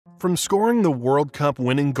From scoring the World Cup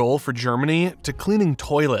winning goal for Germany to cleaning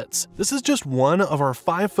toilets, this is just one of our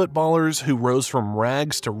 5 footballers who rose from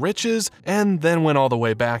rags to riches and then went all the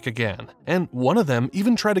way back again. And one of them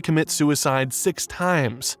even tried to commit suicide 6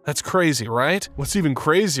 times. That's crazy, right? What's even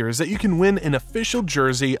crazier is that you can win an official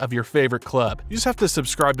jersey of your favorite club. You just have to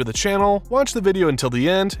subscribe to the channel, watch the video until the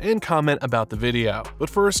end, and comment about the video.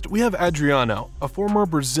 But first, we have Adriano, a former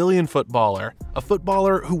Brazilian footballer. A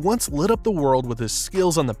footballer who once lit up the world with his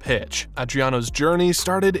skills on the pitch. Adriano's journey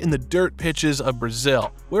started in the dirt pitches of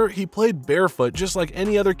Brazil, where he played barefoot just like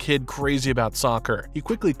any other kid crazy about soccer. He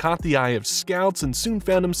quickly caught the eye of scouts and soon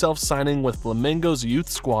found himself signing with Flamengo's youth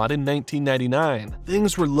squad in 1999.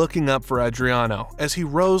 Things were looking up for Adriano as he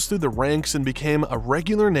rose through the ranks and became a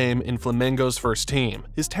regular name in Flamengo's first team.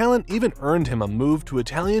 His talent even earned him a move to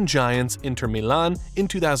Italian giants Inter Milan in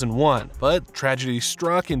 2001, but tragedy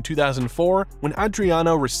struck in 2004 when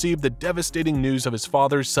Adriano received the devastating news of his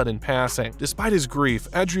father's sudden passing. Despite his grief,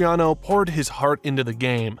 Adriano poured his heart into the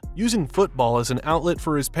game, using football as an outlet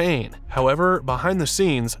for his pain. However, behind the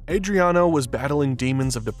scenes, Adriano was battling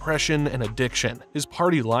demons of depression and addiction. His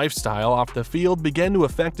party lifestyle off the field began to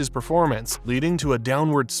affect his performance, leading to a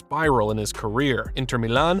downward spiral in his career. Inter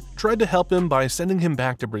Milan tried to help him by sending him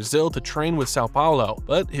back to Brazil to train with Sao Paulo,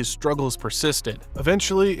 but his struggles persisted.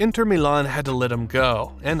 Eventually, Inter Milan had to let him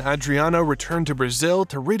go, and Adriano returned to Brazil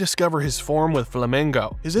to rediscover his form with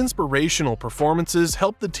Flamengo. His inspirational performances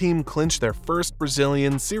helped the team clinch their first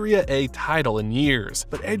Brazilian Serie A title in years,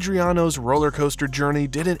 but Adriano's rollercoaster journey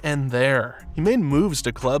didn't end there. He made moves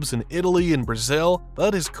to clubs in Italy and Brazil,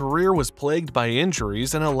 but his career was plagued by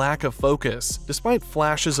injuries and a lack of focus. Despite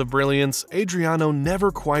flashes of brilliance, Adriano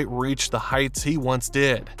never quite reached the heights he once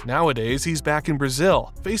did. Nowadays, he's back in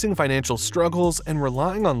Brazil, facing financial struggles and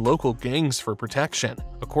relying on local gangs for protection.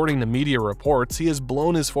 According to media reports, he has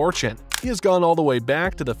blown his fortune. He has gone all the way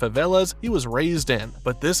back to the favelas he was raised in.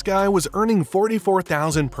 But this guy was earning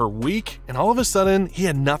 $44,000 per week, and all of a sudden, he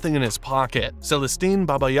had nothing in his pocket. Celestine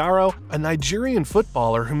Babayaro, a Nigerian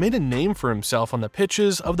footballer who made a name for himself on the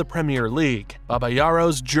pitches of the Premier League.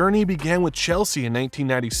 Babayaro's journey began with Chelsea in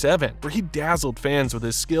 1997, where he dazzled fans with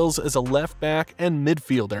his skills as a left back and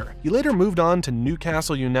midfielder. He later moved on to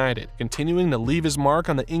Newcastle United, continuing to leave his mark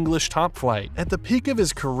on the English top flight. At the peak of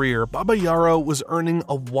his career, Babayaro was earning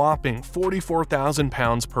a whopping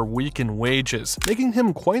 £44,000 per week in wages, making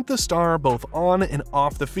him quite the star both on and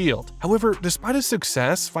off the field. However, despite his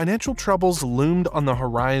success, financial troubles loomed on the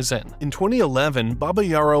horizon. In 2011,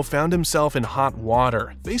 Babayaro found himself in hot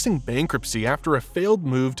water, facing bankruptcy after a failed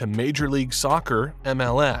move to Major League Soccer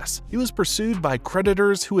 (MLS). He was pursued by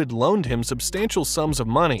creditors who had loaned him substantial sums of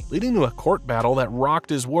money, leading to a court battle that rocked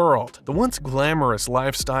his world. The once glamorous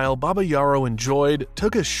lifestyle Babayaro enjoyed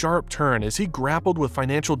took a sharp turn as he grappled with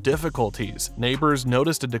financial difficulties. Neighbors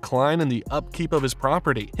noticed a decline in the upkeep of his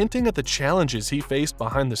property, hinting at the challenges he faced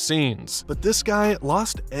behind the scenes. But this guy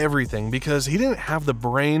lost everything because he didn't have the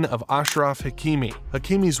brain of Ashraf Hakimi.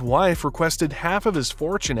 Hakimi's wife requested half of his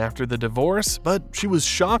fortune after the divorce, but she was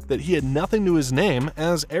shocked that he had nothing to his name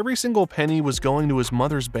as every single penny was going to his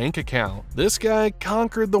mother's bank account. This guy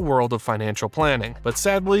conquered the world of financial planning, but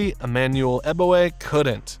sadly, Emmanuel Eboe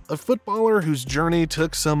couldn't. A footballer whose journey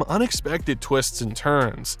took some unexpected twists and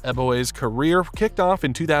turns. Eboe's career kicked off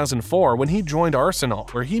in 2004 when he joined Arsenal,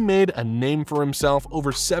 where he made a name for himself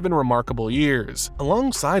over 7 remarkable years.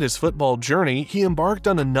 Alongside his football journey, he embarked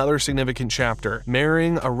on another significant chapter,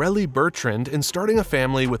 marrying Aurélie Bertrand and starting a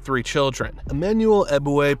family with 3 children. Emmanuel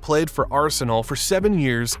Eboe played for Arsenal for 7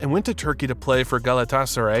 years and went to Turkey to play for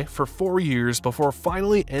Galatasaray for 4 years before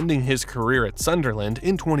finally ending his career at Sunderland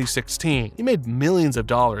in 2016. He made millions of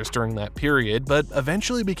dollars during that period, but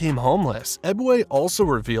eventually became homeless. Eboe also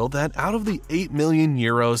revealed that out of the 8 million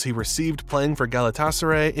euros he received playing for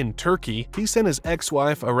Galatasaray in Turkey, he sent his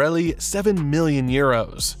ex-wife Aurélie 7 million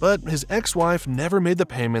euros. But his ex-wife never made the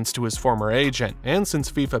payments to his former agent, and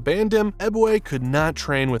since FIFA banned him, Eboe could not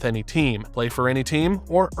train with any team, play for any team,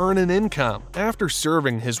 or earn an income. After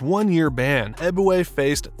serving his 1-year ban, Eboe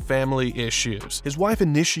faced family issues. His wife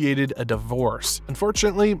initiated a divorce.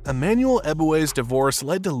 Unfortunately, Emmanuel Eboe's divorce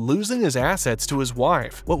led to losing his assets to his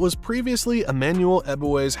wife. What was previously Emmanuel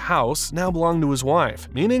Eboe's house now belonged to his wife,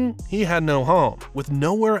 meaning he had no home. With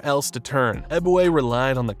nowhere else to turn, Eboe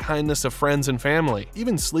relied on the kindness of friends and family,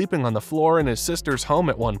 even sleeping on the floor in his sister's home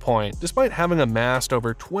at one point. Despite having amassed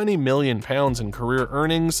over £20 million in career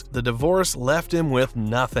earnings, the divorce left him with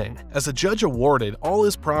nothing, as a judge awarded all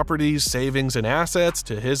his properties, savings, and assets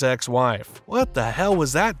to his ex-wife. What the hell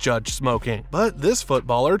was that judge smoking? But this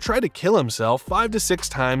footballer tried to kill himself 5 to 6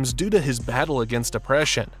 times due to his battle against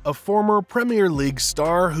depression. A former Premier League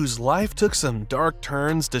star whose life took some dark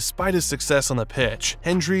turns despite his success on the pitch.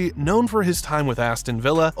 Hendry, known for his time with Aston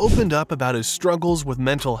Villa, opened up about his struggles with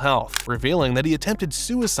mental health, revealing that he attempted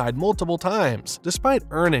suicide multiple times. Despite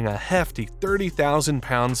earning a hefty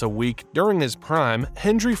 £30,000 a week during his prime,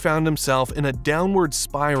 Hendry found himself in a downward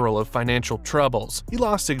spiral of financial troubles. He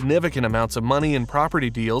lost significant amounts of money in property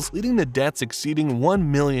deals, leading to debts exceeding £1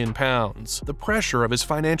 million. The pressure of his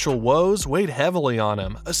financial woes weighed heavily on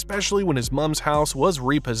him, especially when his mum's house was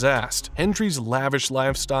repossessed. Hendry's lavish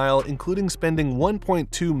lifestyle, including spending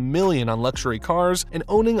 £1.2 million on luxury cars and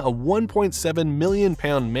owning a £1.7 million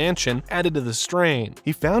mansion, added to the strain.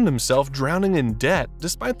 He found himself drowning in debt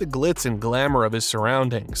despite the glitz and glamour of his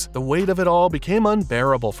surroundings. The weight of it all became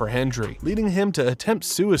unbearable for Hendry, leading him to attempt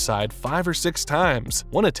suicide 5 or 6 times.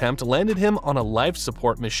 One attempt landed him on a life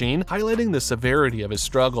support machine, highlighting the severity of his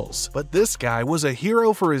struggles. But this guy was a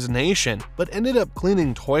hero for his nation, but ended up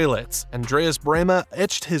cleaning toilets. Andreas Brehme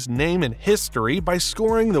etched his name in history by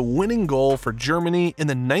scoring the winning goal for Germany in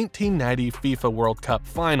the 1990 FIFA World Cup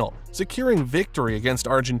final, securing victory against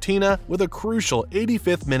Argentina with a crucial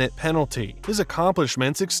 85th minute penalty. His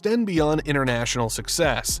accomplishments extend beyond international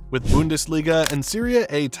success, with Bundesliga and Serie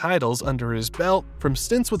A titles under his belt from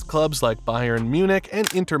stints with clubs like Bayern Munich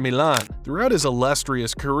and Inter Milan. Throughout his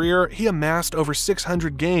illustrious career, he amassed over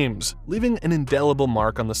 600 games, leaving an indelible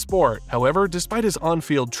mark on the sport. However, despite his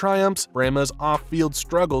on-field triumphs, Brehme's off-field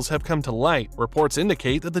struggles have come to light. Reports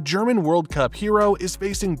indicate that the German World Cup hero is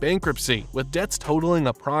facing bankruptcy, with debts totaling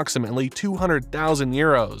approximately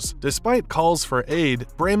 €200,000. Despite calls for aid,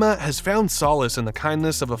 Brehme has found solace in the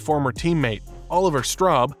kindness of a former teammate, Oliver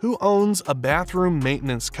Straub, who owns a bathroom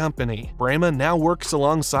maintenance company. Brehme now works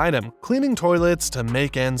alongside him, cleaning toilets to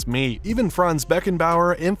make ends meet. Even Franz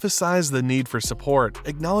Beckenbauer emphasized the need for support,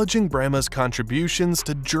 acknowledging Brehme's contributions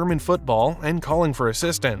to German football and calling for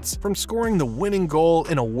assistance. From scoring the winning goal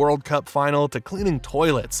in a World Cup final to cleaning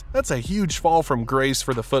toilets, that's a huge fall from grace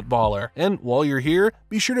for the footballer. And while you're here,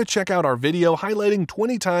 be sure to check out our video highlighting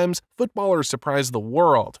 20 times footballers surprised the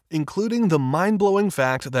world, including the mind-blowing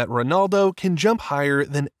fact that Ronaldo can jump higher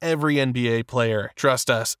than every NBA player. Trust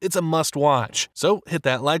us, it's a must-watch. So hit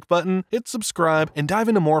that like button, hit subscribe, and dive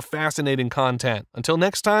into more fascinating content. Until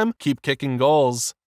next time, keep kicking goals.